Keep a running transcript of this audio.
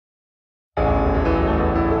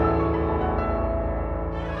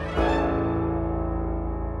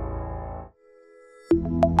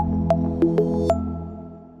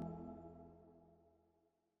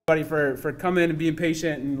for coming and being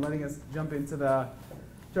patient and letting us jump into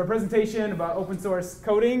our presentation about open source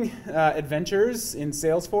coding adventures in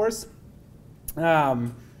Salesforce,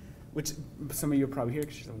 which some of you are probably here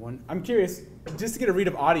because you're one. I'm curious, just to get a read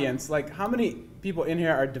of audience, like how many people in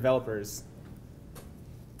here are developers?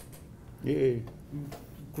 Yay.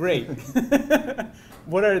 Great.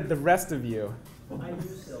 What are the rest of you? I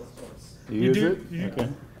use Salesforce. You use it? Okay.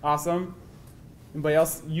 Awesome. Anybody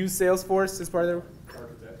else use Salesforce as part of their?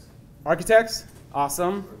 Architects. Architects?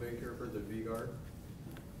 Awesome. Are they here for the vGuard?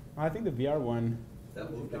 I think the VR one,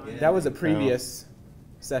 That moved again. that was a previous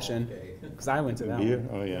session, Okay. because I went to that Beer?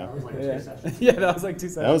 one. Oh, yeah. Yeah, that was like 2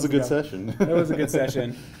 sessions That was a good ago. session. That was a good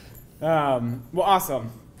session. Well,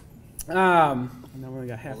 awesome. Now we only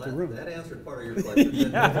got half Well, the room. that answered part of your question. didn't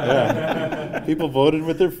it? Yeah. People voted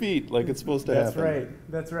with their feet like it's supposed to That's happen.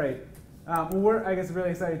 right. That's right. Well, we're, I guess,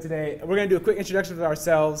 really excited today. We're going to do a quick introduction of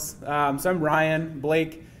ourselves. So I'm Ryan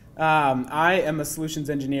Blake. I am a solutions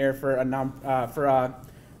engineer for a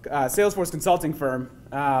Salesforce consulting firm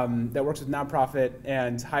that works with nonprofit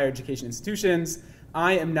and higher education institutions.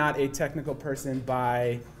 I am not a technical person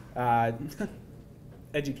by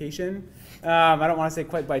education. I don't want to say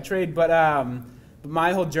quite by trade, but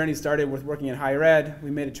my whole journey started with working in higher ed.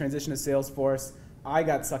 We made a transition to Salesforce. I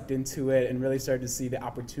got sucked into it and really started to see the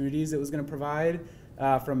opportunities it was going to provide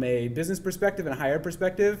from a business perspective and a higher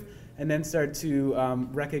perspective, and then started to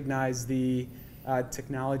recognize the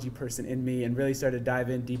technology person in me and really started to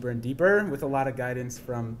dive in deeper and deeper with a lot of guidance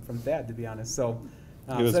from Thad, to be honest. So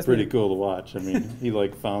It was pretty cool to watch. I mean, he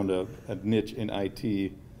like found a niche in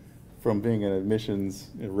IT from being an admissions,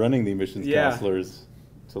 running the admissions counselors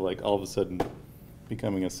to like all of a sudden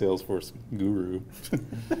becoming a Salesforce guru.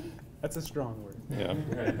 That's a strong word. Yeah,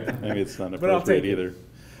 maybe it's not But I'll take appropriate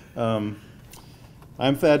either.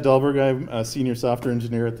 I'm Thad Dahlberg. I'm a senior software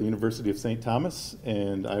engineer at the University of St. Thomas,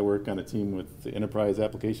 and I work on a team with the enterprise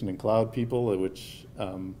application and cloud people, which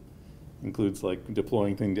includes like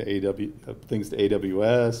deploying things to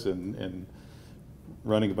AWS and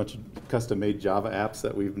running a bunch of custom-made Java apps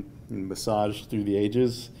that we've massaged through the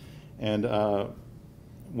ages. And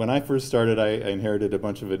when I first started, I inherited a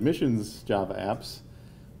bunch of admissions Java apps,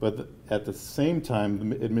 but at the same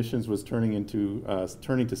time, admissions was turning to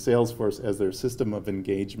Salesforce as their system of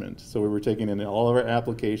engagement. So we were taking in all of our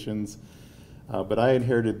applications, but I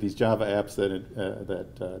inherited these Java apps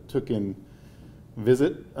that took in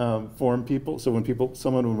visit form people. So when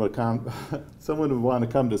someone would want to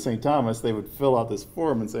come to St. Thomas, they would fill out this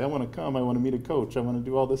form and say, I want to come, I want to meet a coach, I want to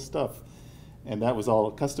do all this stuff. And that was all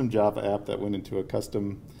a custom Java app that went into a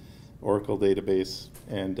custom Oracle database.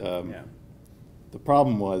 And the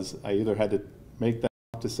problem was I either had to make that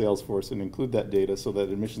up to Salesforce and include that data so that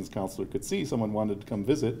admissions counselor could see someone wanted to come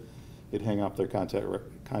visit, it'd hang off their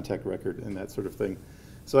contact record and that sort of thing.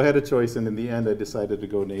 So I had a choice, and in the end I decided to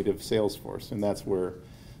go native Salesforce, and that's where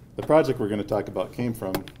the project we're going to talk about came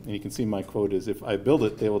from. And you can see my quote is, if I build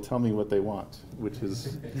it, they will tell me what they want, which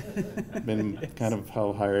has been kind of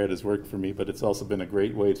how higher ed has worked for me, but it's also been a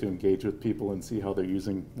great way to engage with people and see how they're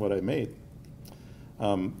using what I made.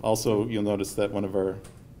 Also, you'll notice that one of our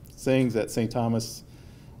sayings at St. Thomas,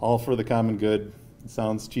 all for the common good,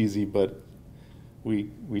 sounds cheesy, but we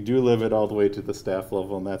do live it all the way to the staff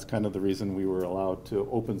level, and that's kind of the reason we were allowed to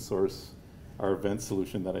open source our event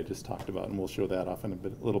solution that I just talked about, and we'll show that off in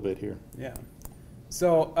a little bit here. Yeah.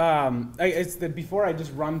 So before I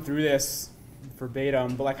just run through this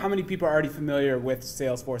verbatim, but like how many people are already familiar with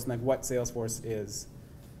Salesforce and like what Salesforce is?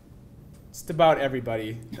 Just about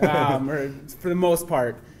everybody, or for the most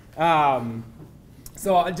part.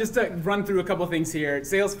 So just to run through a couple things here,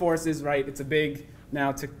 Salesforce is right. It's a big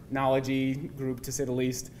now technology group, to say the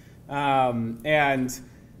least, and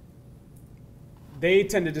they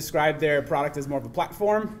tend to describe their product as more of a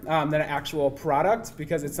platform than an actual product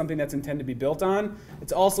because it's something that's intended to be built on.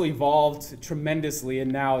 It's also evolved tremendously, and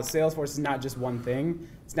now Salesforce is not just one thing.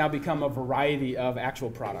 It's now become a variety of actual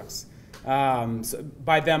products so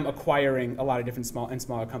by them acquiring a lot of different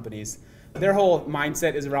smaller companies. Their whole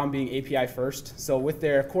mindset is around being API first. So with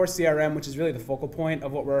their core CRM, which is really the focal point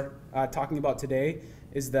of what we're talking about today,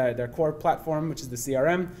 is their core platform, which is the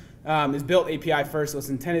CRM, is built API first, so it's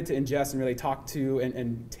intended to ingest and really talk to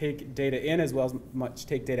and take data in as well as much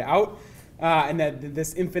take data out, and that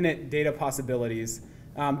this infinite data possibilities.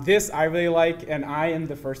 This I really like, and I am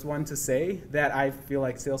the first one to say that I feel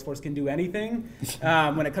like Salesforce can do anything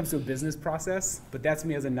when it comes to a business process, but that's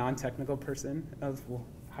me as a non-technical person, as we'll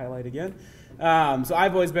highlight again. So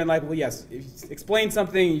I've always been like, well, yes, if you explain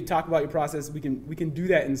something, you talk about your process, we can do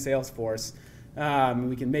that in Salesforce.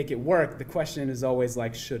 We can make it work. The question is always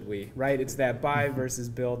like, should we, right? It's that buy versus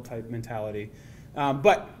build type mentality.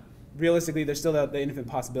 But realistically, there's still the infinite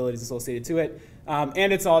possibilities associated to it.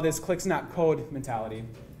 And it's all this clicks not code mentality.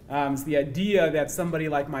 It's the idea that somebody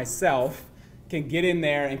like myself can get in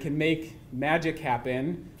there and can make magic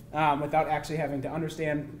happen without actually having to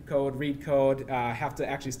understand code, read code, have to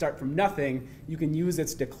actually start from nothing. You can use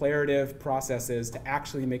its declarative processes to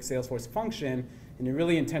actually make Salesforce function in a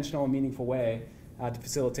really intentional and meaningful way to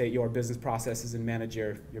facilitate your business processes and manage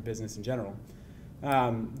your business in general.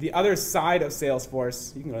 The other side of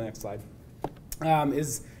Salesforce, you can go to the next slide,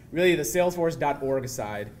 is really the salesforce.org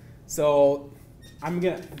side. So I'm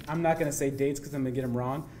not gonna say dates because I'm gonna get them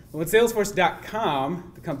wrong. But when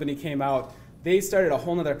salesforce.com, the company, came out, they started a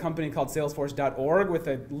whole other company called salesforce.org with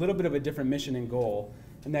a little bit of a different mission and goal.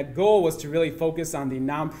 And that goal was to really focus on the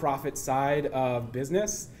nonprofit side of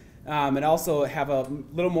business and also have a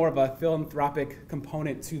little more of a philanthropic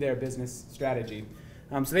component to their business strategy.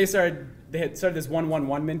 So they had started this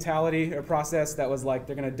 1-1-1 mentality or process that was like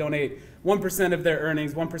they're going to donate 1% of their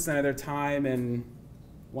earnings, 1% of their time, and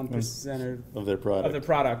 1% of their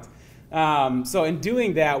product. So in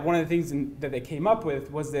doing that, one of the things that they came up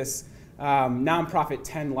with was this nonprofit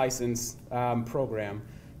 10 license program,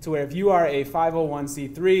 to where if you are a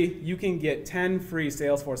 501c3, you can get 10 free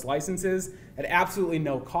Salesforce licenses at absolutely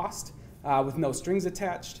no cost, with no strings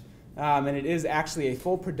attached. And it is actually a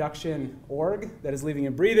full production org that is living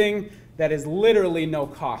and breathing, that is literally no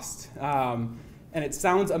cost. And it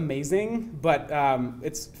sounds amazing, but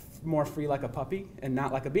it's more free like a puppy and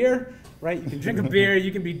not like a beer, right? You can drink a beer,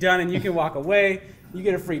 you can be done, and you can walk away. You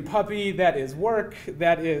get a free puppy. That is work,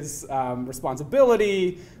 that is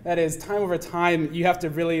responsibility, that is time over time. You have to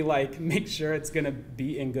really like make sure it's gonna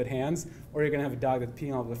be in good hands, or you're gonna have a dog that's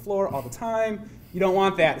peeing all over the floor all the time. You don't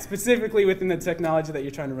want that, specifically within the technology that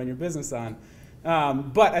you're trying to run your business on.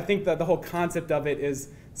 But I think that the whole concept of it is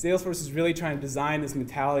Salesforce is really trying to design this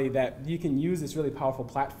mentality that you can use this really powerful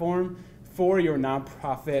platform for your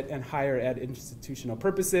nonprofit and higher ed institutional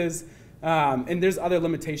purposes. And there's other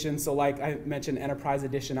limitations. So like I mentioned, Enterprise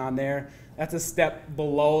Edition on there. That's a step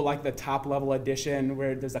below like the top level edition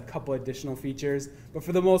where there's a couple additional features. But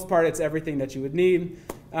for the most part, it's everything that you would need.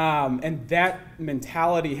 And that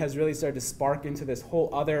mentality has really started to spark into this whole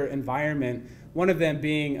other environment. One of them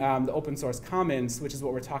being the open source commons, which is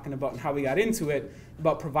what we're talking about and how we got into it,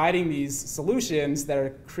 about providing these solutions that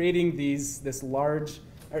are creating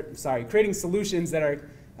creating solutions that are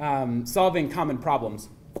solving common problems.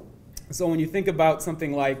 So when you think about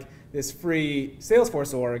something like this free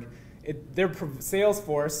Salesforce org,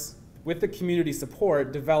 Salesforce, with the community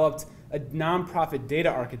support, developed a nonprofit data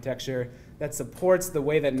architecture that supports the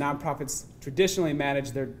way that nonprofits traditionally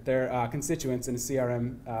manage their constituents in a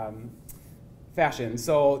CRM fashion.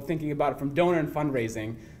 So thinking about it from donor and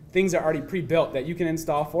fundraising, things are already pre-built that you can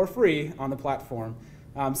install for free on the platform.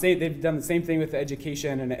 They've done the same thing with the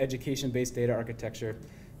education and the education-based data architecture.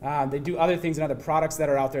 They do other things and other products that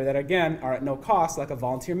are out there that, again, are at no cost, like a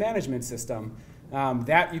volunteer management system.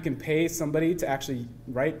 That you can pay somebody to actually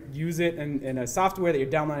use it in a software that you're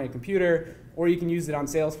downloading on a computer, or you can use it on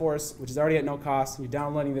Salesforce, which is already at no cost. You're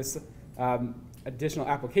downloading this additional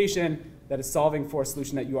application that is solving for a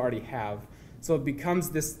solution that you already have. So it becomes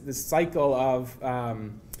this cycle of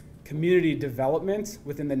community development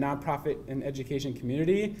within the nonprofit and education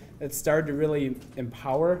community that started to really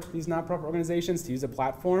empower these nonprofit organizations to use a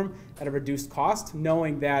platform at a reduced cost,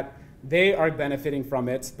 knowing that they are benefiting from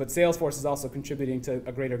it, but Salesforce is also contributing to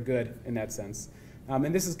a greater good in that sense.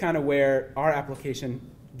 And this is kind of where our application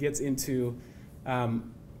gets into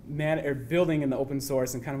building in the open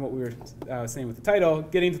source, and kind of what we were saying with the title,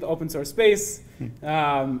 getting to the open source space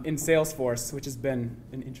in Salesforce, which has been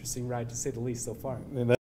an interesting ride to say the least so far. And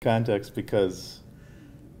that's context because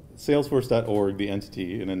Salesforce.org, the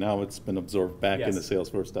entity, and now it's been absorbed back into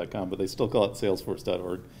Salesforce.com, but they still call it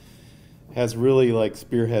Salesforce.org, has really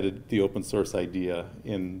spearheaded the open source idea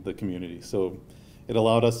in the community. So it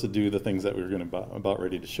allowed us to do the things that we were going to about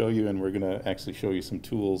ready to show you, and we're going to actually show you some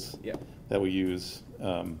tools that we use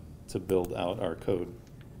to build out our code.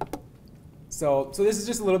 So this is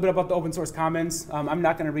just a little bit about the open source commons. I'm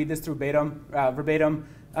not going to read this through verbatim,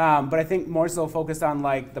 but I think more so focused on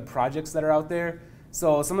the projects that are out there.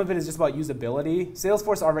 So some of it is just about usability.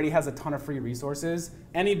 Salesforce already has a ton of free resources.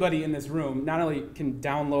 Anybody in this room not only can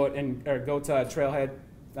download or go to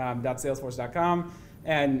trailhead.salesforce.com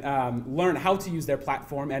and learn how to use their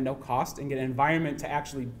platform at no cost and get an environment to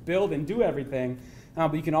actually build and do everything,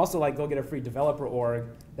 but you can also go get a free developer org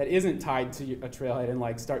that isn't tied to a Trailhead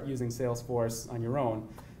and start using Salesforce on your own.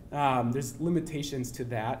 There's limitations to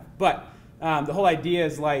that, but the whole idea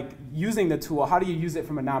is using the tool. How do you use it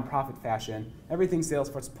from a nonprofit fashion? Everything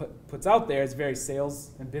Salesforce puts out there is very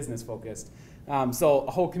sales and business focused. So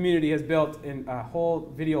a whole community has built a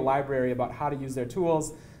whole video library about how to use their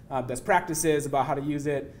tools, best practices about how to use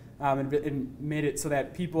it, and made it so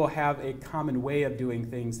that people have a common way of doing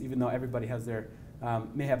things, even though everybody has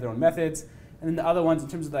may have their own methods. And then the other ones, in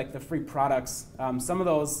terms of like the free products,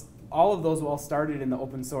 all of those all started in the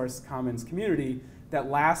open source commons community. That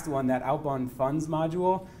last one, that outbound funds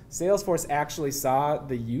module, Salesforce actually saw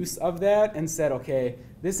the use of that and said, okay,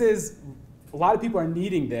 a lot of people are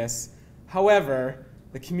needing this. However,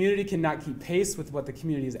 the community cannot keep pace with what the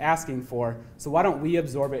community is asking for, so why don't we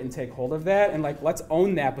absorb it and take hold of that, and let's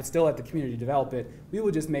own that, but still let the community develop it. We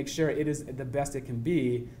will just make sure it is the best it can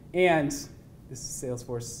be, and this is a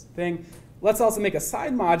Salesforce thing. Let's also make a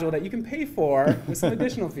side module that you can pay for with some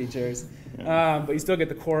additional features, but you still get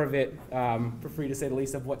the core of it for free, to say the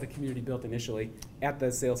least, of what the community built initially at the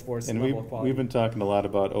Salesforce level of quality. We've been talking a lot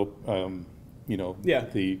about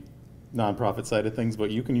the nonprofit side of things, but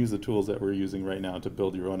you can use the tools that we're using right now to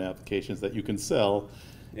build your own applications that you can sell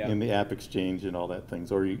in the App Exchange and all that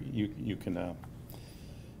things, or you can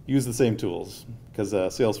use the same tools, because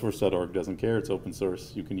Salesforce.org doesn't care. It's open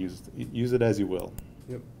source. You can use it as you will.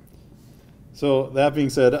 Yep. So that being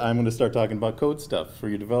said, I'm going to start talking about code stuff for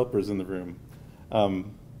you developers in the room.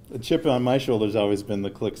 The chip on my shoulder has always been the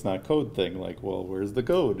clicks not code thing. Like, well, where's the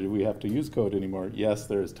code? Do we have to use code anymore? Yes,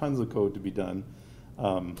 there's tons of code to be done.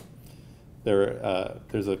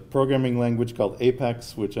 There's a programming language called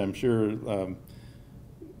Apex, which I'm sure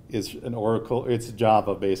is an Oracle. It's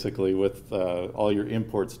Java, basically, with all your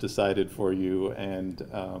imports decided for you, and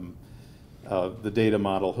the data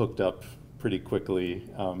model hooked up pretty quickly.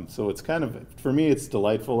 So it's kind of, for me, it's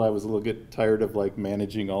delightful. I was a little bit tired of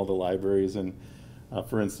managing all the libraries, and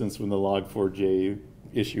for instance, when the log4j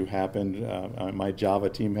issue happened, my Java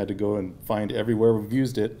team had to go and find everywhere we've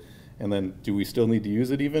used it, and then do we still need to use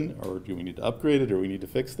it even, or do we need to upgrade it, or we need to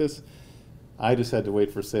fix this? I just had to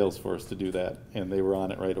wait for Salesforce to do that, and they were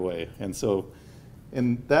on it right away. And so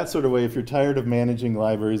in that sort of way, if you're tired of managing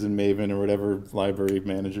libraries in Maven or whatever library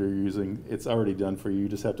manager you're using, it's already done for you. You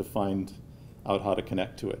just have to find out how to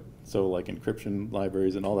connect to it. So like encryption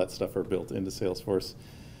libraries and all that stuff are built into Salesforce.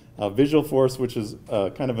 Visualforce, which is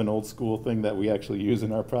kind of an old school thing that we actually use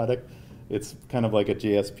in our product. It's kind of like a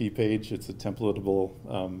JSP page. It's a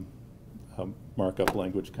templatable markup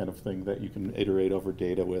language kind of thing that you can iterate over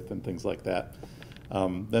data with and things like that.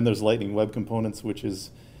 Then there's Lightning Web Components, which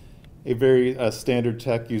is a very standard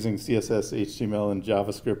tech using CSS, HTML, and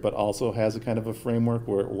JavaScript, but also has a kind of a framework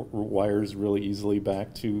where it wires really easily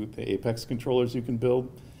back to the Apex controllers you can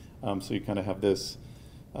build. So you kind of have this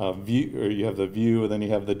view, or you have the view, and then you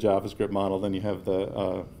have the JavaScript model, then you have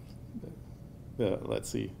the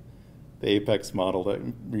Apex model that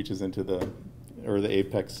reaches into or the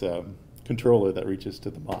Apex controller that reaches to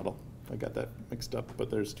the model. I got that mixed up, but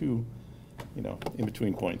there's two, in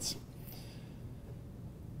between points.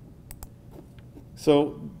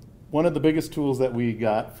 So one of the biggest tools that we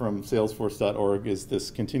got from Salesforce.org is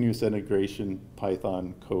this continuous integration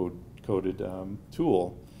Python coded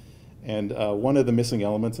tool. And one of the missing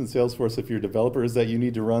elements in Salesforce, if you're a developer, is that you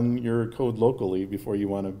need to run your code locally before you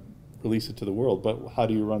want to release it to the world. But how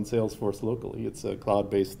do you run Salesforce locally? It's a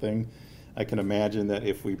cloud-based thing. I can imagine that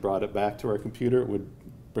if we brought it back to our computer, it would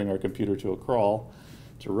bring our computer to a crawl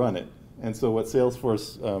to run it. And so what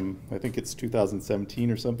Salesforce, I think it's 2017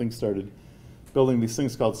 or something, started building these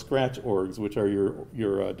things called Scratch orgs, which are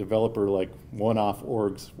your developer one-off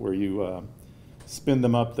orgs where you spin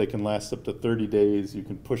them up. They can last up to 30 days. You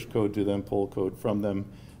can push code to them, pull code from them.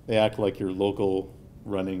 They act like your local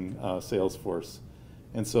running Salesforce.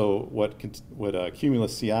 And so what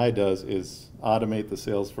Cumulus CI does is automate the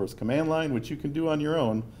Salesforce command line, which you can do on your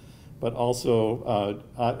own, but also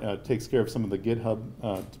takes care of some of the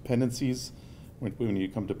GitHub dependencies when you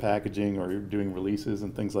come to packaging or you're doing releases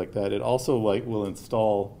and things like that. It also will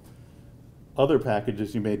install other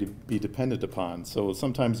packages you may be dependent upon. So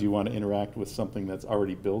sometimes you want to interact with something that's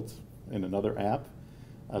already built in another app.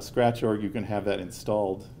 Scratch org, you can have that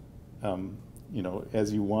installed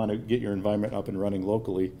as you want to get your environment up and running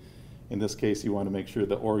locally. In this case, you want to make sure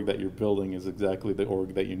the org that you're building is exactly the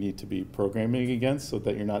org that you need to be programming against, so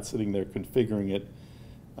that you're not sitting there configuring it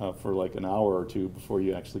for an hour or two before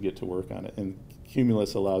you actually get to work on it. And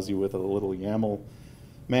Cumulus allows you with a little YAML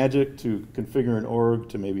magic to configure an org,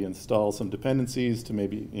 to maybe install some dependencies, to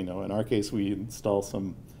maybe, in our case, we install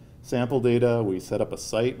some sample data, we set up a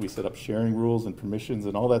site, we set up sharing rules and permissions,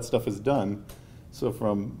 and all that stuff is done. So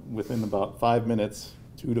from within about 5 minutes,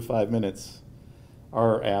 2 to 5 minutes,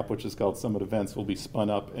 our app, which is called Summit Events, will be spun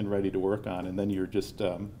up and ready to work on, and then you're just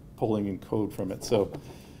pulling in code from it. So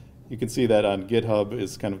You can see that on GitHub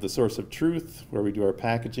is kind of the source of truth, where we do our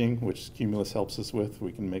packaging, which Cumulus helps us with.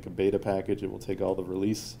 We can make a beta package. It will take all the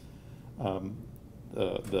release,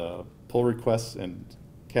 the pull requests, and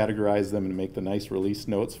categorize them and make the nice release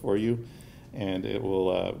notes for you. And it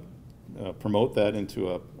will promote that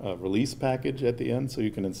into a release package at the end, so you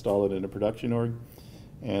can install it in a production org.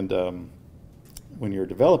 And when you're a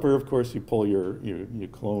developer, of course, you pull you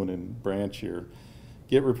clone and branch your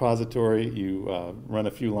Git repository, you run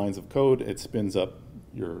a few lines of code, it spins up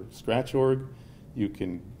your Scratch org,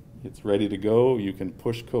 it's ready to go, you can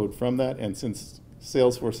push code from that, and since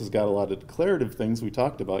Salesforce has got a lot of declarative things we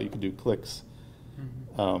talked about, you can do clicks.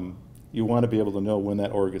 You want to be able to know when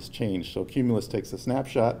that org has changed. So Cumulus takes a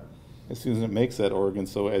snapshot as soon as it makes that org, and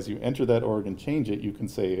so as you enter that org and change it, you can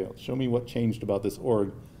say, show me what changed about this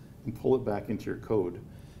org, and pull it back into your code.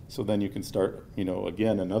 So then you can start,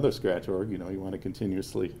 again, another Scratch org. You want to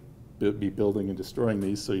continuously be building and destroying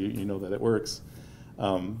these, so you know that it works.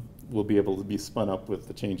 Will be able to be spun up with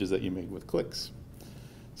the changes that you made with clicks.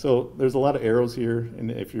 So there's a lot of arrows here,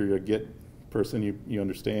 and if you're a Git person, you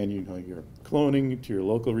understand. You're cloning to your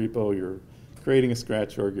local repo, you're creating a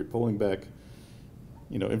Scratch org, you're pulling back,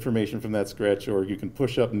 information from that Scratch org. You can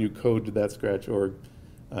push up new code to that Scratch org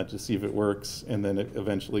to see if it works, and then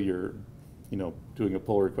eventually you're doing a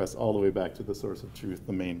pull request all the way back to the source of truth,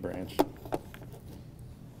 the main branch.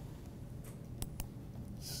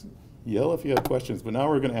 Yell if you have questions, but now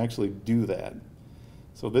we're going to actually do that.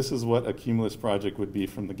 So this is what a Cumulus project would be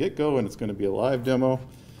from the get-go, and it's going to be a live demo.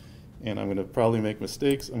 And I'm going to probably make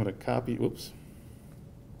mistakes. I'm going to copy, oops.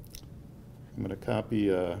 I'm going to copy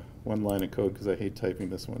one line of code because I hate typing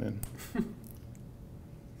this one in.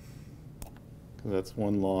 Because that's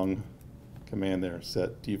one long command there,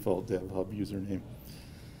 set default dev hub username.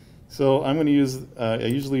 So I'm going to use, I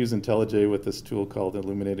usually use IntelliJ with this tool called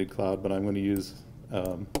Illuminated Cloud, but I'm going to use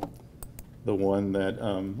the one that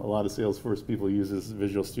a lot of Salesforce people use is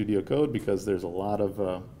Visual Studio Code, because there's a lot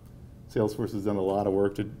of, Salesforce has done a lot of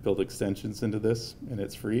work to build extensions into this, and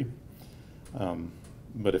it's free.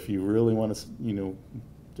 But if you really want to,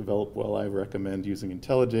 develop well, I recommend using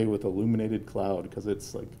IntelliJ with Illuminated Cloud, because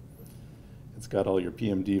it's got all your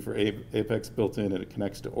PMD for Apex built in, and it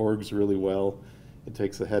connects to orgs really well. It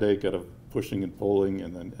takes the headache out of pushing and pulling,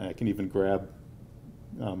 and then I can even grab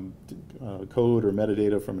code or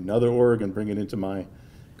metadata from another org and bring it into my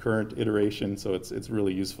current iteration, so it's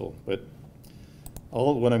really useful. But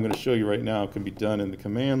all of what I'm going to show you right now can be done in the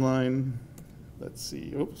command line. Let's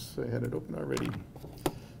see, oops, I had it open already.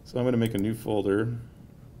 So I'm going to make a new folder,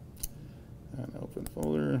 an open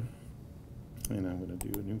folder, and I'm going to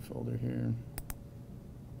do a new folder here.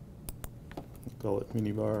 We'll call it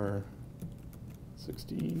minibar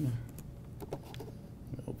 16. I'm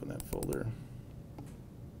going to open that folder.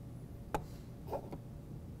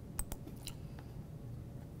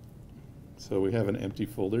 So we have an empty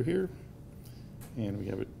folder here, and we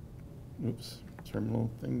have a terminal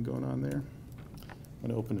thing going on there. I'm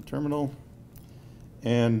going to open a terminal,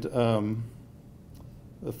 and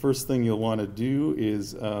the first thing you'll want to do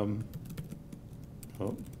is, why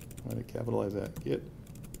did I capitalize that? Git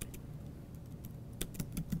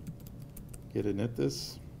init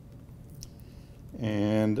this,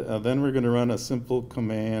 and then we're going to run a simple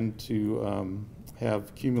command to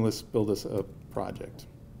have Cumulus build us a project.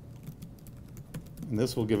 And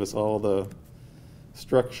this will give us all the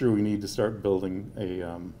structure we need to start building a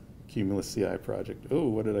Cumulus CI project. Oh,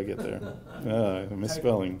 what did I get there?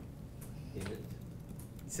 Misspelling. You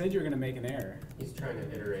said you were going to make an error. He's trying to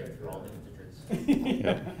iterate through all the integers.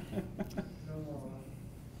 Yep.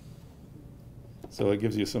 So it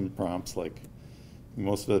gives you some prompts, like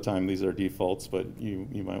most of the time these are defaults, but you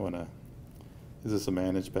might want to, is this a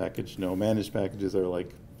managed package? No, managed packages are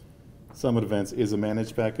like, Summit Events is a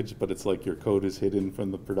managed package, but it's like your code is hidden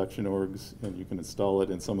from the production orgs, and you can install it,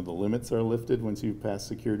 and some of the limits are lifted once you pass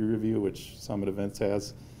security review, which Summit Events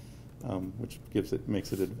has, which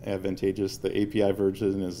makes it advantageous. The API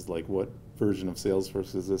version is like, what version of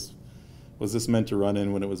Salesforce was this meant to run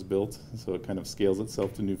in when it was built? So it kind of scales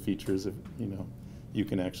itself to new features. If you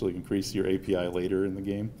can actually increase your API later in the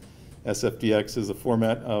game. SFDX is a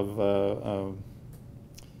format of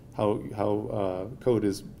how code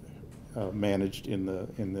is managed in the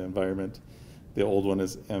environment. The old one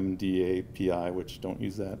is MDAPI, which don't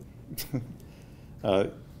use that.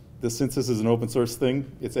 Since this is an open source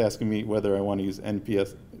thing, it's asking me whether I want to use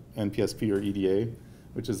NPSP or EDA,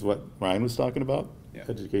 which is what Ryan was talking about,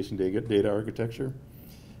 education data architecture.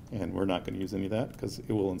 And we're not going to use any of that because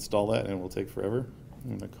it will install that and it will take forever.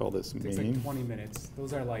 I'm going to call this main. It's like 20 minutes.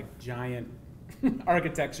 Those are like giant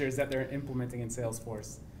architectures that they're implementing in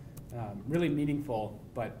Salesforce. really meaningful,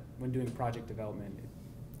 but when doing project development,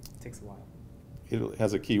 it takes a while. It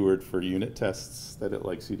has a keyword for unit tests that it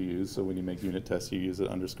likes you to use. So when you make unit tests, you use an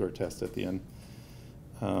underscore test at the end.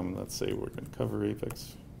 Let's say we're going to cover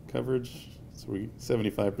Apex coverage. So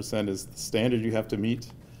 75% is the standard you have to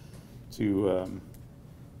meet to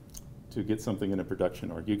get something in a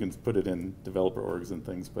production org. You can put it in developer orgs and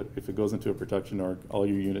things, but if it goes into a production org, all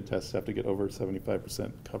your unit tests have to get over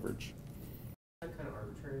 75% coverage. Is that kind of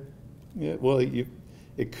arbitrary? Yeah, well,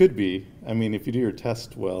 it could be. I mean, if you do your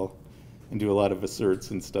test well and do a lot of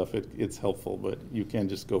asserts and stuff, it's helpful, but you can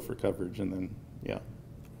just go for coverage and then, yeah,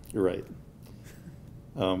 you're right.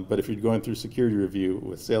 But if you're going through security review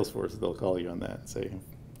with Salesforce, they'll call you on that and say,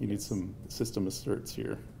 you need some system asserts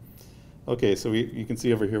here. Okay, so you can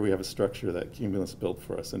see over here we have a structure that Cumulus built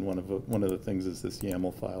for us, and one of the things is this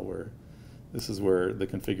YAML file where this is where the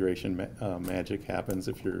configuration magic happens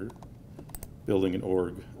if you're building an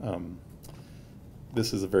org.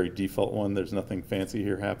 This is a very default one. There's nothing fancy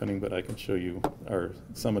here happening, but I can show you our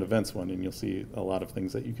Summit Events one, and you'll see a lot of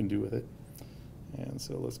things that you can do with it. And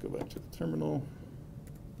so let's go back to the terminal.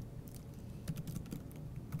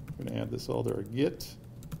 I'm going to add this all to our Git.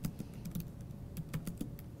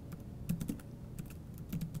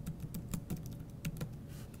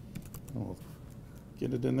 I'll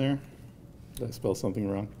get it in there. Did I spell something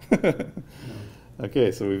wrong?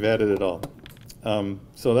 Okay, so we've added it all.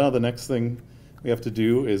 So now the next thing we have to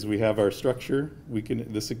do is we have our structure.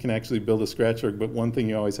 This can actually build a scratch org, but one thing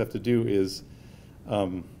you always have to do is,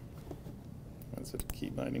 what's it, key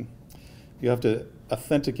binding? You have to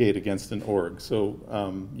authenticate against an org. So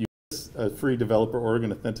you use a free developer org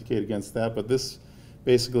and authenticate against that, but this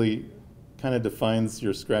basically kind of defines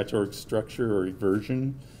your scratch org structure or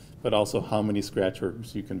version, but also how many scratch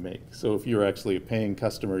orgs you can make. So if you're actually a paying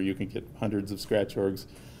customer, you can get hundreds of scratch orgs.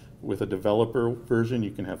 With a developer version, you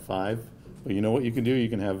can have 5. But you know what you can do? You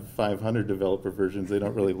can have 500 developer versions. They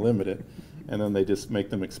don't really limit it. And then they just make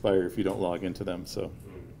them expire if you don't log into them. So,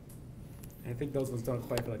 And I think those ones don't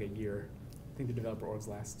expire for like a year. I think the developer orgs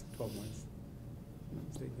last 12 months. If I'm not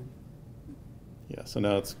mistaken. yeah, so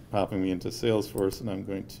now it's popping me into Salesforce, and I'm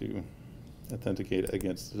going to authenticate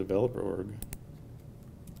against the developer org.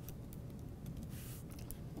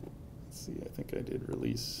 Let's see, I think I did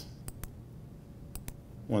release.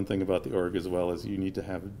 One thing about the org as well is you need to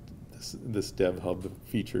have this Dev Hub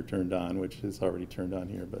feature turned on, which is already turned on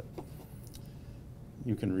here, but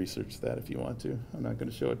you can research that if you want to. I'm not going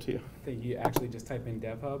to show it to you. I think you actually just type in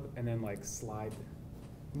Dev Hub and then like slide.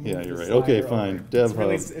 Yeah, you're right. Okay, fine. Over. Dev Hub.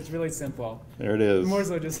 It's really simple. There it is. More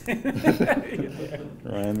so just.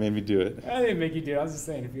 Ryan made me do it. I didn't make you do it. I was just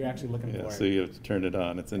saying if you're actually looking Yeah, for so it. you have to turn it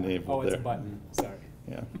on. It's enabled Oh, it's there. a button. Sorry.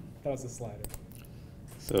 Yeah. That was a slider.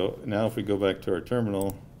 So now if we go back to our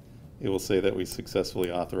terminal, it will say that we successfully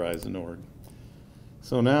authorized an org.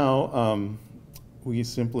 So now we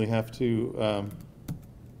simply have to,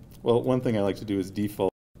 well, one thing I like to do is default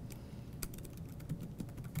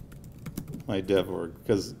my dev org,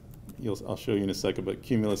 because I'll show you in a second, but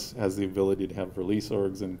Cumulus has the ability to have release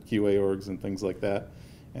orgs and QA orgs and things like that.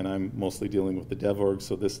 And I'm mostly dealing with the dev org,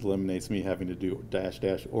 so this eliminates me having to do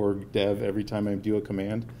 --org dev every time I do a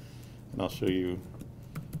command. And I'll show you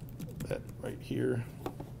that right here.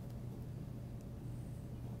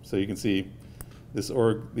 So you can see this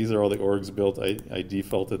org, these are all the orgs built. I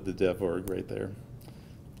defaulted the dev org right there.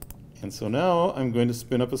 And so now I'm going to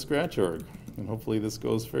spin up a scratch org, and hopefully this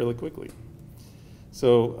goes fairly quickly.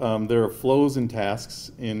 So there are flows and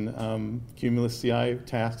tasks in Cumulus CI.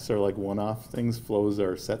 Tasks are like one-off things. Flows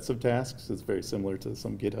are sets of tasks. It's very similar to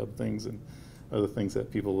some GitHub things and other things that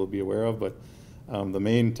people will be aware of. But the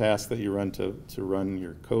main task that you run to run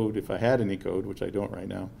your code, if I had any code, which I don't right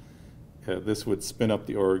now, this would spin up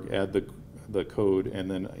the org, add the code, and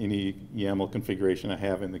then any YAML configuration I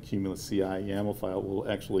have in the Cumulus CI YAML file will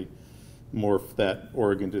actually morph that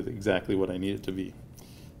org into exactly what I need it to be.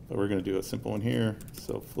 But we're going to do a simple one here.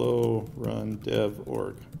 So flow run dev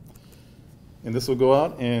org. And this will go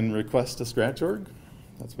out and request a scratch org.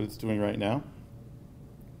 That's what it's doing right now.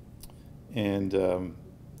 And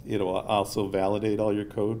it'll also validate all your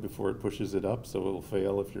code before it pushes it up, so it'll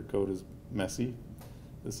fail if your code is messy.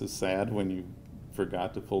 This is sad when you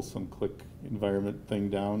forgot to pull some click environment thing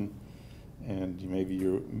down, and maybe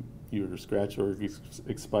your scratch org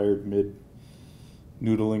expired mid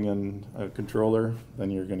noodling on a controller. Then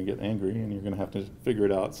you're going to get angry, and you're going to have to figure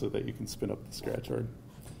it out so that you can spin up the scratch org.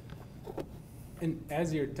 And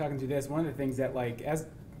as you're talking through this, one of the things that as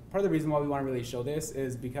part of the reason why we want to really show this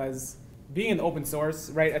is because being in open source,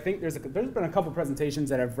 right? I think there's been a couple presentations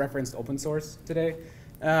that have referenced open source today,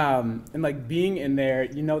 and being in there,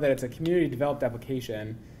 you know that it's a community developed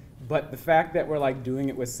application, But the fact that we're like doing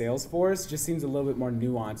it with Salesforce just seems a little bit more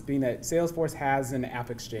nuanced, being that Salesforce has an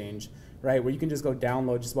app exchange, right, where you can just go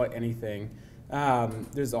download just about anything.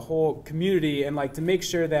 There's a whole community, and like to make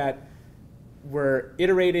sure that we're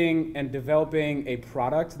iterating and developing a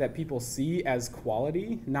product that people see as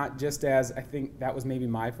quality, not just as, I think that was maybe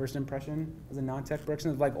my first impression as a non-tech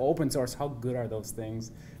person, of like open source, how good are those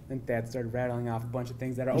things? Then Thad started rattling off a bunch of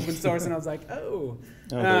things that are open source, and I was like, oh.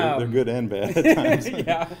 They're good and bad at times.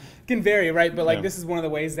 Yeah, can vary, right? But like Yeah. this is one of the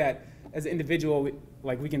ways that as an individual,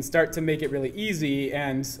 we can start to make it really easy.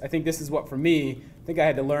 And I think this is what, for me, I think I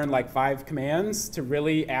had to learn like 5 commands to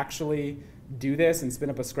really actually do this and spin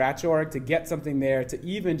up a Scratch org to get something there, to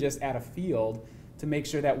even just add a field to make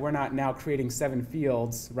sure that we're not now creating 7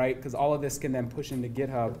 fields, right? Because all of this can then push into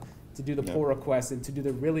GitHub to do the pull requests and to do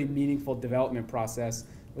the really meaningful development process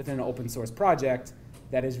within an open source project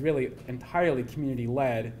that is really entirely community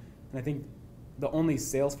led. And I think the only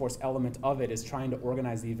Salesforce element of it is trying to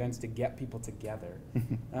organize the events to get people together.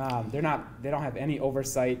 They don't have any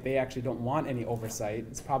oversight. They actually don't want any oversight.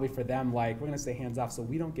 It's probably for them like, we're gonna stay hands off so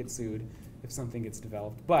we don't get sued if something gets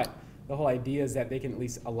developed. But the whole idea is that they can at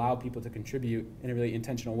least allow people to contribute in a really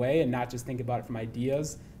intentional way and not just think about it from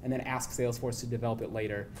ideas and then ask Salesforce to develop it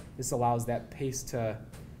later. This allows that pace to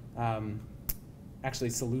actually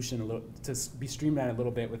solution a little, to be streamlined a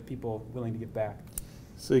little bit with people willing to give back.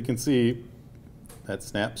 So you can see that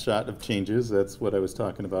snapshot of changes. That's what I was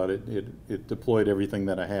talking about. It deployed everything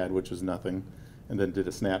that I had, which was nothing, and then did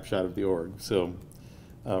a snapshot of the org. So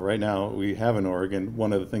right now we have an org, and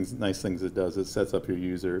one of the nice things it does is sets up your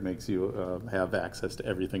user. It makes you have access to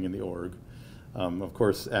everything in the org. Of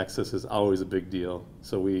course, access is always a big deal.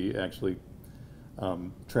 So we actually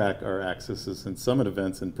track our accesses in summit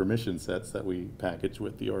events and permission sets that we package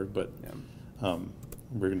with the org. But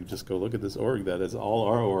we're going to just go look at this org. That is all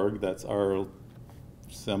our org. That's our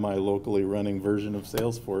semi-locally running version of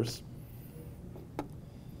Salesforce.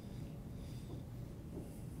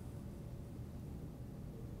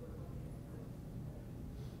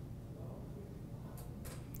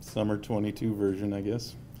 Summer 22 version, I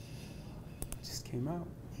guess. Just came out.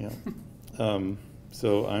 Yeah.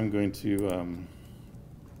 So I'm going to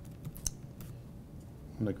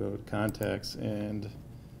go to contacts and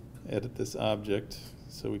edit this object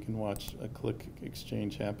so we can watch a click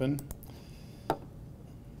exchange happen.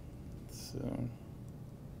 So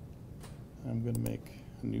I'm going to make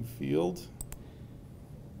a new field,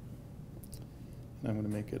 and I'm going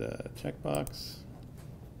to make it a checkbox.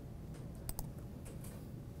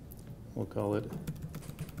 We'll call it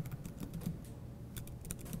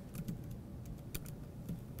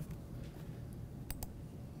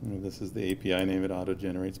this is the API name it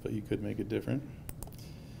auto-generates, but you could make it different.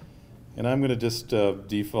 And I'm going to just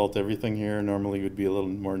default everything here. Normally it would be a little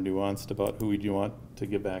more nuanced about who would you want to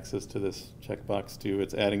give access to this checkbox to.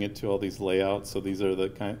 It's adding it to all these layouts. So these are the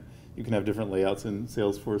kind, you can have different layouts in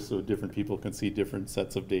Salesforce so different people can see different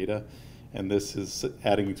sets of data. And this is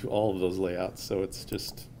adding to all of those layouts. So it's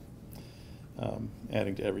just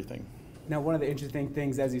adding to everything. Now, one of the interesting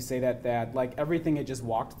things as you say that like everything it just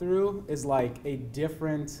walked through is like a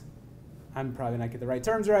different, I'm probably not getting the right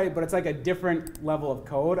terms right, but it's like a different level of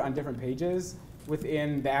code on different pages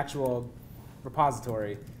within the actual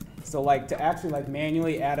repository. So like to actually like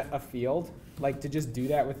manually add a field, like to just do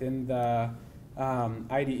that within the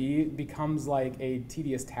IDE becomes like a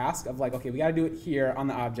tedious task of like, okay, we got to do it here on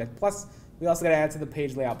the object. Plus, we also got to add to the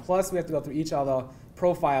page layout. Plus, we have to go through each of the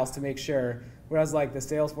profiles to make sure. Whereas like the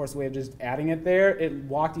Salesforce way of just adding it there, it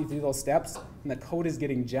walked you through those steps, and the code is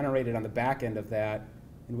getting generated on the back end of that,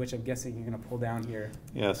 in which I'm guessing you're going to pull down here.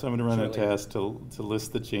 Yeah, so I'm going to run a task to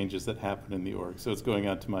list the changes that happen in the org. So it's going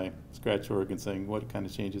out to my Scratch org and saying what kind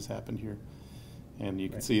of changes happened here. And you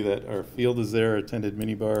can see that our field is there, attended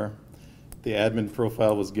minibar. The admin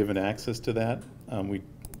profile was given access to that. We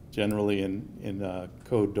generally in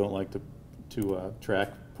code don't like to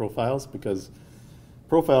track profiles because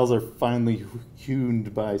profiles are finely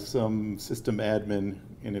tuned by some system admin,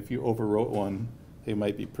 and if you overwrote one, they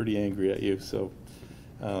might be pretty angry at you, so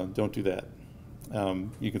don't do that.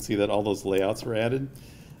 You can see that all those layouts were added.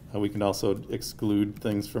 We can also exclude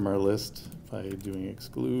things from our list by doing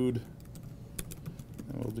exclude.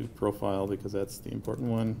 And we'll do profile because that's the important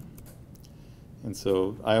one. And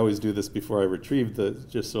so I always do this before I retrieve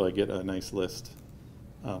just so I get a nice list.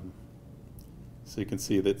 So you can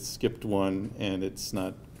see that it skipped one, and it's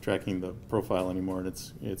not tracking the profile anymore, and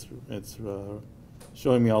it's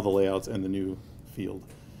showing me all the layouts and the new field.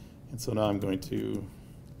 And so now I'm going to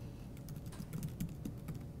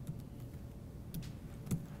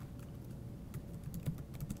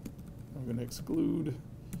exclude.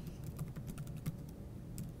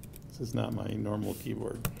 is not my normal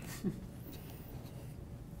keyboard.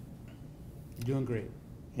 You're doing great.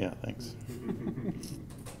 Yeah, thanks.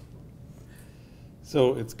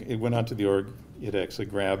 So it went onto the org. It actually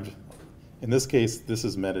grabbed, in this case, this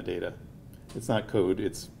is metadata. It's not code.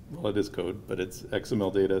 Well, it is code, but it's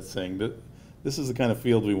XML data saying that this is the kind of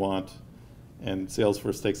field we want, and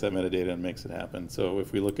Salesforce takes that metadata and makes it happen. So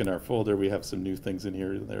if we look in our folder, we have some new things in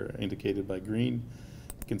here that are indicated by green.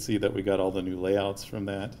 You can see that we got all the new layouts from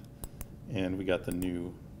that, and we got the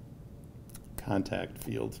new contact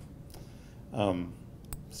field.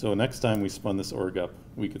 So next time we spun this org up,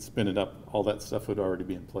 we could spin it up, all that stuff would already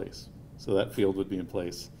be in place. So that field would be in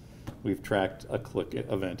place. We've tracked a click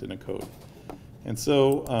event in a code. And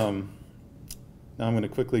so now I'm going to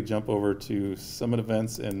quickly jump over to Summit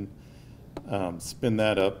events and spin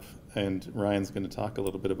that up. And Ryan's going to talk a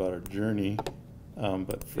little bit about our journey.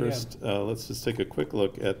 But first, let's just take a quick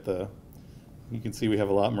look at you can see we have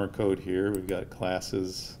a lot more code here. We've got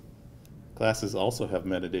classes. Classes also have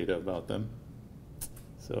metadata about them.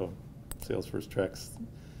 So Salesforce tracks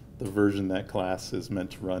the version that class is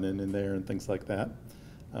meant to run in there and things like that.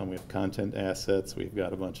 We have content assets. We've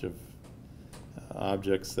got a bunch of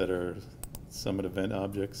objects that are Summit event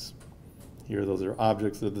objects. Here, those are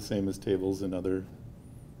objects that are the same as tables in other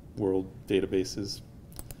world databases.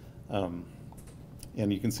 And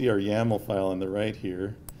you can see our YAML file on the right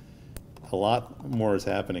here. A lot more is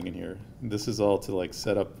happening in here. This is all to like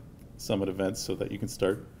set up Summit events so that you can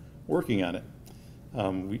start working on it.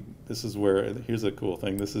 This is where, here's a cool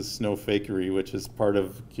thing. This is Snow Fakery, which is part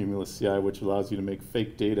of Cumulus CI, which allows you to make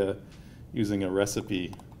fake data using a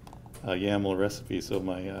recipe, a YAML recipe. So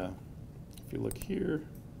if you look here,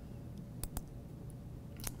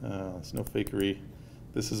 Snow Fakery,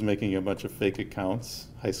 this is making a bunch of fake accounts,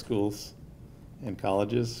 high schools and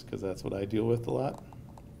colleges, because that's what I deal with a lot.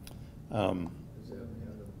 Does that have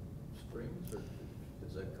strings, or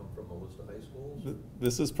does that come from a list of high schools?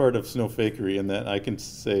 This is part of Snow Fakery in that I can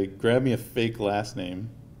say, grab me a fake last name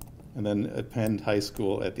and then append high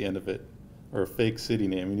school at the end of it, or a fake city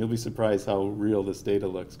name, and you'll be surprised how real this data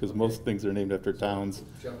looks, because most things are named after towns.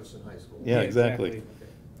 Jefferson High School. Yeah, exactly. Okay.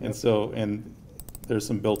 And so, and there's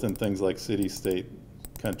some built-in things like city, state,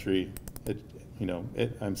 country.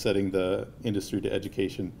 I'm setting the industry to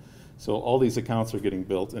education. So all these accounts are getting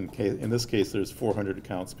built. In this case, there's 400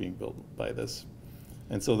 accounts being built by this.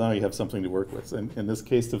 And so now you have something to work with. And in this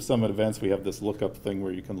case of Summit events, we have this lookup thing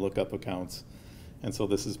where you can look up accounts. And so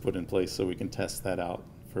this is put in place so we can test that out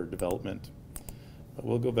for development. But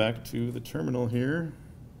we'll go back to the terminal here.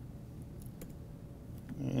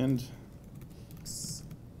 And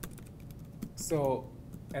So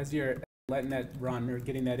as you're letting that run or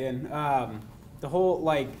getting that in, the whole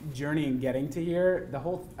journey in getting to here, the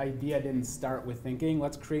whole idea didn't start with thinking,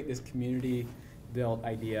 let's create this community built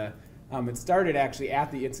idea. It started actually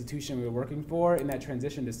at the institution we were working for in that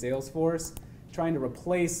transition to Salesforce, trying to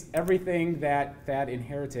replace everything that Thad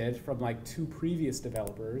inherited from 2 previous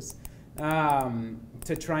developers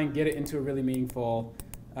to try and get it into a really meaningful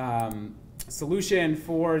solution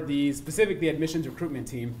for specifically the admissions recruitment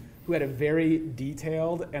team, who had a very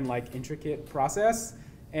detailed and intricate process.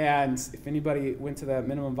 And if anybody went to the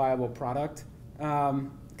minimum viable product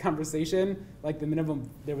conversation,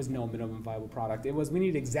 there was no minimum viable product. It was, we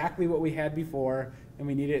need exactly what we had before, and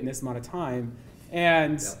we need it in this amount of time.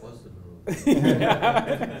 And That was the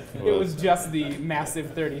move. it was just the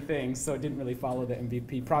massive 30 things, so it didn't really follow the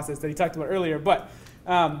MVP process that he talked about earlier. But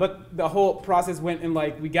the whole process went and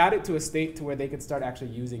we got it to a state to where they could start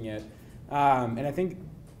actually using it. And I think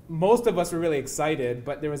most of us were really excited,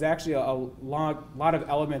 but there was actually a lot of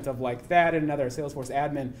element of Thad and another Salesforce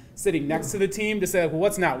admin sitting next to the team to say, well,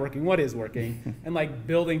 what's not working, what is working, and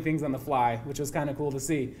building things on the fly, which was kind of cool to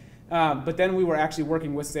see. But then we were actually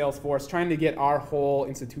working with Salesforce, trying to get our whole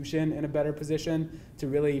institution in a better position to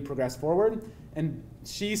really progress forward. And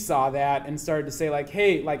she saw that and started to say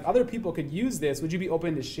hey, other people could use this. Would you be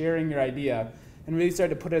open to sharing your idea? And really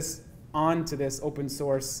started to put us onto this open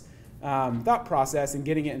source thought process and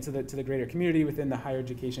getting it into the greater community within the higher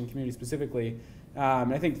education community specifically.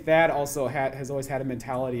 And I think Thad also has always had a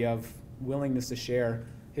mentality of willingness to share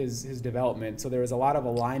his development. So there was a lot of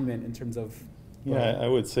alignment in terms of. yeah, I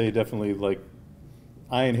would say definitely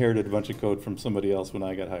I inherited a bunch of code from somebody else when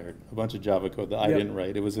I got hired, a bunch of Java code that I didn't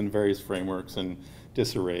write. It was in various frameworks and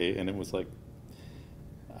disarray, and it was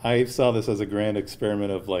I saw this as a grand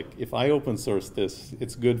experiment of if I open source this,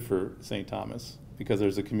 it's good for St. Thomas, because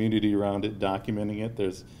there's a community around it documenting it.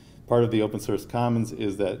 There's part of the open source commons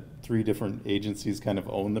is that 3 different agencies kind of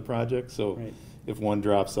own the project. So if one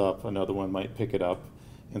drops off, another one might pick it up.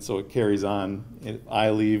 And so it carries on. If I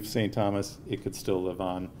leave St. Thomas, it could still live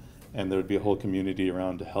on. and there would be a whole community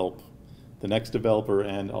around to help the next developer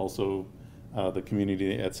and also the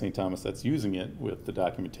community at St. Thomas that's using it with the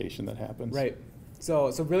documentation that happens. Right.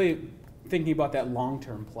 So really thinking about that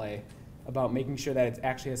long-term play, about making sure that it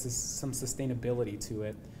actually has some sustainability to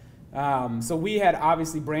it. So we had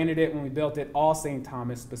obviously branded it when we built it, all St.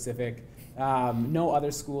 Thomas specific. No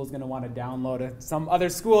other school is going to want to download some other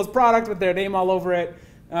school's product with their name all over it.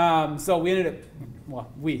 So we ended up,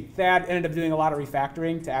 Thad ended up doing a lot of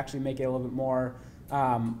refactoring to actually make it a little bit more,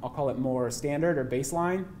 I'll call it more standard or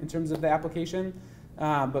baseline in terms of the application.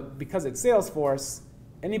 But because it's Salesforce,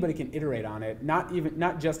 anybody can iterate on it,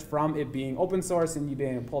 not just from it being open source and you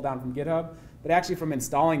being able to pull down from GitHub, but actually from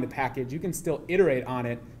installing the package, you can still iterate on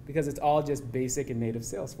it because it's all just basic and native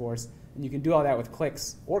Salesforce. And you can do all that with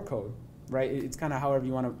clicks or code, right? It's kind of however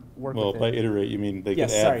you want to work with it. Well, by iterate, you mean they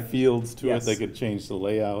could add fields to it, they could change the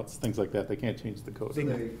layouts, things like that. They can't change the code. So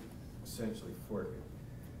they essentially fork it.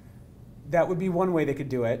 That would be one way they could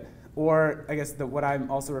do it. Or I guess what I'm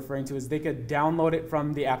also referring to is they could download it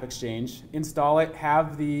from the App Exchange, install it,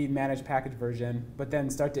 have the managed package version, but then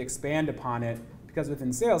start to expand upon it, because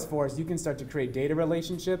within Salesforce, you can start to create data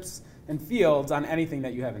relationships and fields on anything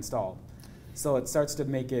that you have installed. So it starts to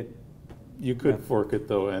make it... You could fork it,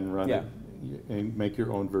 though, and run it, and make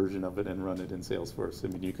your own version of it and run it in Salesforce. I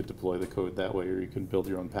mean, you could deploy the code that way, or you can build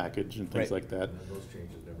your own package and things like that. And those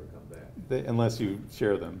changes never come back. Unless you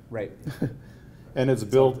share them. Right. And it's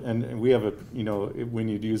built, and we have a, when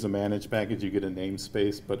you use a managed package, you get a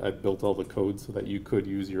namespace, but I've built all the code so that you could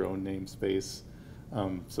use your own namespace.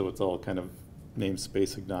 So it's all kind of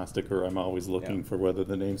namespace agnostic, or I'm always looking for whether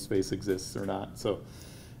the namespace exists or not. So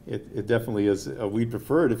it definitely is, we'd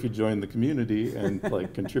prefer it if you joined the community and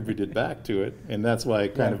like contributed back to it. And that's why I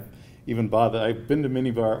kind of even bother. I've been to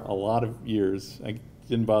Minibar a lot of years. I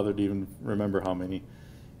didn't bother to even remember how many.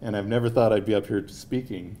 And I've never thought I'd be up here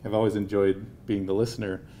speaking. I've always enjoyed being the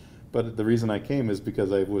listener. But the reason I came is because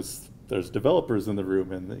there's developers in the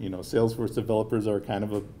room, and Salesforce developers are kind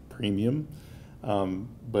of a premium.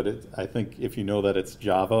 But I think if you know that it's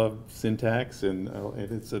Java syntax, and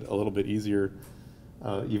it's a little bit easier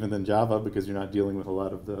even than Java, because you're not dealing with a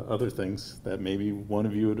lot of the other things, that maybe one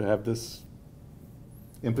of you would have this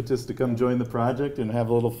impetus to come join the project and have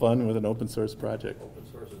a little fun with an open source project.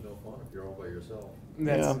 Open source is no fun if you're all by yourself.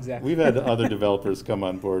 That's exactly. We've had other developers come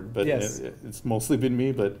on board, but Yes. it's mostly been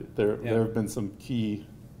me, but there have been some key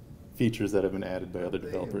features that have been added by other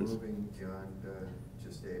developers. Are they moving beyond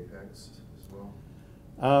just Apex as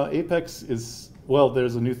well? Apex is,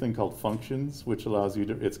 there's a new thing called functions, which allows you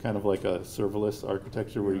to, it's kind of like a serverless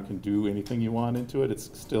architecture where you can do anything you want into it. It's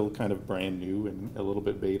still kind of brand new and a little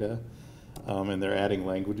bit beta, and they're adding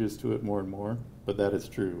languages to it more and more, but that is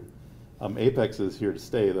true. Apex is here to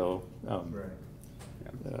stay, though. Right.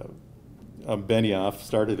 Benioff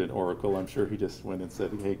started in Oracle. I'm sure he just went and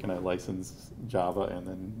said, hey, can I license Java and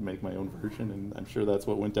then make my own version? And I'm sure that's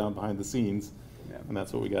what went down behind the scenes. And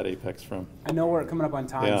that's what we got Apex from. I know we're coming up on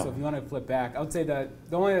time, so if you want to flip back, I would say that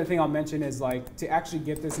the only other thing I'll mention is to actually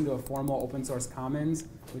get this into a formal open source commons,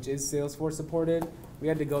 which is Salesforce supported, we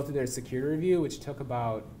had to go through their security review, which took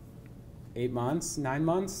about 9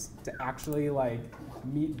 months to actually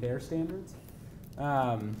meet their standards.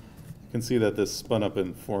 You can see that this spun up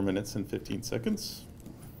in 4 minutes and 15 seconds.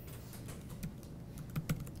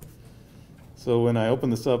 So when I open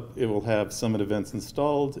this up, it will have Summit events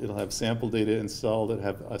installed. It'll have sample data installed. It'll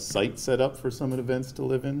have a site set up for Summit events to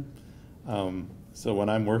live in. So when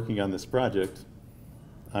I'm working on this project,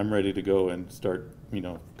 I'm ready to go and start,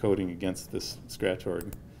 coding against this Scratch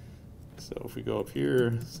org. So if we go up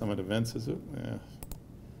here, Summit events is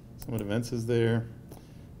Summit events is there.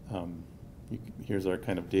 Here's our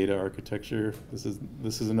kind of data architecture. This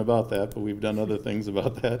isn't about that, but we've done other things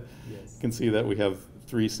about that. Yes. You can see that we have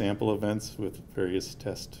 3 sample events with various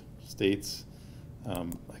test states. I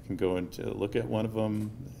can go into look at one of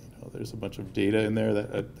them. There's a bunch of data in there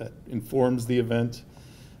that informs the event.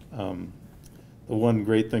 The one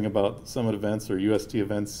great thing about Summit events or UST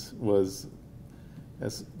events was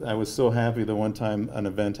I was so happy the one time an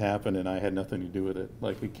event happened and I had nothing to do with it.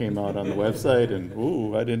 Like it came out on the website and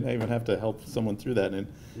I didn't even have to help someone through that. And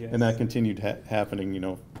that continued happening,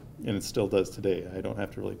 and it still does today. I don't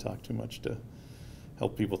have to really talk too much to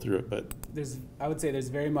help people through it. But I would say there's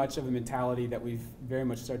very much of a mentality that we've very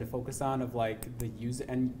much started to focus on of the user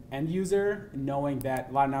end user, knowing that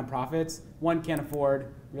a lot of nonprofits, one, can't afford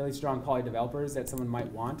really strong quality developers that someone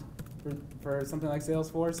might want for something like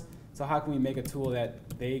Salesforce. So how can we make a tool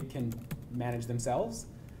that they can manage themselves?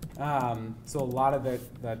 So a lot of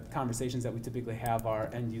the conversations that we typically have are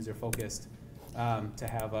end user focused to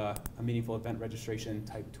have a meaningful event registration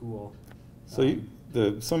type tool So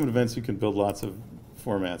the Summit events, you can build lots of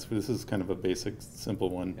formats, but this is kind of a basic, simple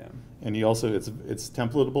one. Yeah. And you also, it's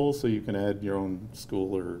templatable, so you can add your own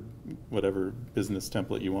school or whatever business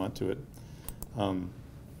template you want to it.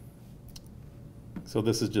 So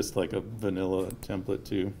this is just like a vanilla template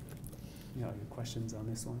too. You know, your questions on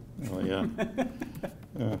this one? Oh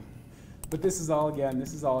yeah. But this is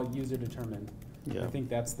all user determined. Yeah. I think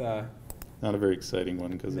that's the. Not a very exciting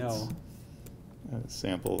one because No. it's a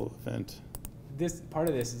sample event. This part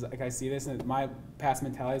of this is like I see this, and my past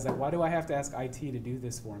mentality is like, why do I have to ask IT to do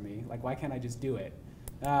this for me? Like, why can't I just do it?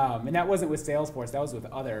 And that wasn't with Salesforce. That was with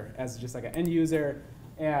other, as just like an end user,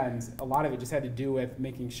 and a lot of it just had to do with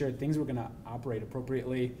making sure things were going to operate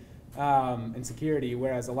appropriately and security.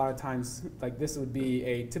 Whereas a lot of times, like this would be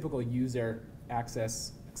a typical user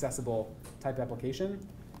accessible type application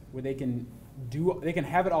where they can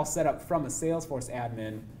have it all set up from a Salesforce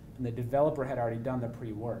admin, and the developer had already done the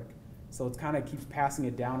pre-work. So it kind of keeps passing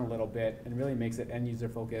it down a little bit and really makes it end user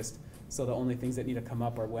focused. So the only things that need to come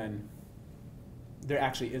up are when there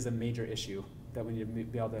actually is a major issue that we need to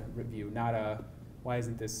be able to review, not a, why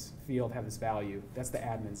isn't this field have this value? That's the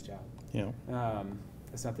admin's job. Yeah.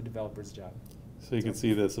 That's not the developer's job. So you can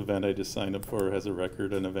see this event I just signed up for has a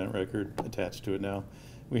record, an event record attached to it now.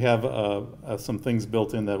 We have some things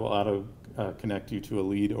built in that will auto connect you to a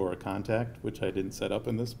lead or a contact, which I didn't set up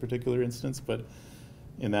in this particular instance, but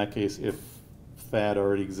in that case, if Thad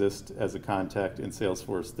already exists as a contact in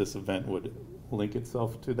Salesforce, this event would link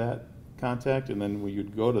itself to that contact, and then when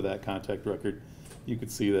you'd go to that contact record, you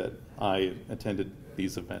could see that I attended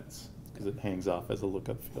these events because it hangs off as a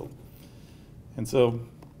lookup field. And so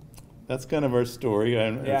that's kind of our story.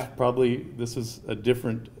 And Yeah. this is a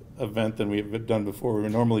different event than we've done before. We're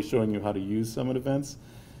normally showing you how to use Summit events,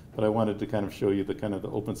 but I wanted to kind of show you the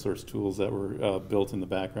open source tools that were built in the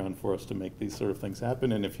background for us to make these sort of things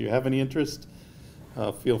happen. And if you have any interest,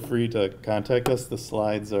 feel free to contact us. The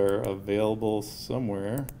slides are available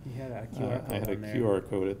somewhere. You had a QR code I had a on there. QR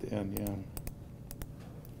code at the end, yeah.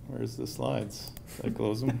 Where's the slides? Did I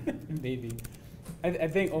close them? Maybe. I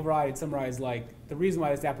think overall I'd summarize, like, the reason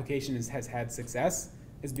why this application has had success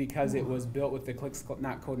is because it was built with the clicks,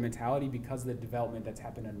 not code mentality, because of the development that's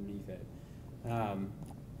happened underneath it.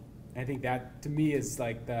 I think that, to me, is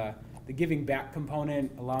like the giving back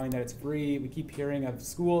component, allowing that it's free. We keep hearing of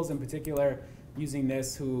schools in particular using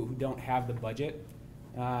this who don't have the budget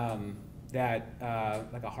that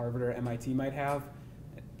like a Harvard or MIT might have,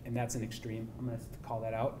 and that's an extreme. I'm going to call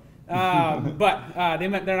that out. But they're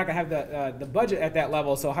not going to have the budget at that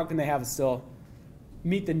level, so how can they still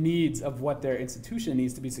meet the needs of what their institution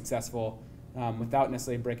needs to be successful without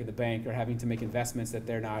necessarily breaking the bank or having to make investments that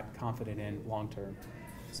they're not confident in long term?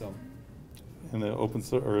 So. And the open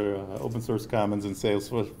source commons and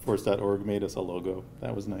Salesforce.org made us a logo.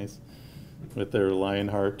 That was nice, with their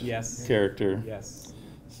Lionheart character. Yes.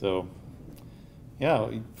 So, yeah,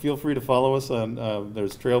 feel free to follow us on.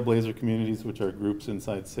 There's Trailblazer communities, which are groups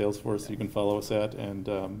inside Salesforce you can follow us at, and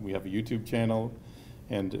we have a YouTube channel,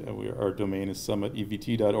 and our domain is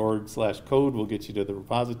summitevt.org/code. We'll get you to the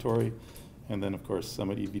repository. And then, of course,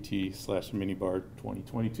 summitevt/minibar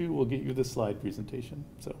 2022 will get you the slide presentation.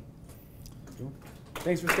 So, Cool.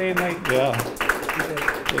 Thanks for staying late. yeah.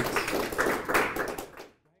 Appreciate it.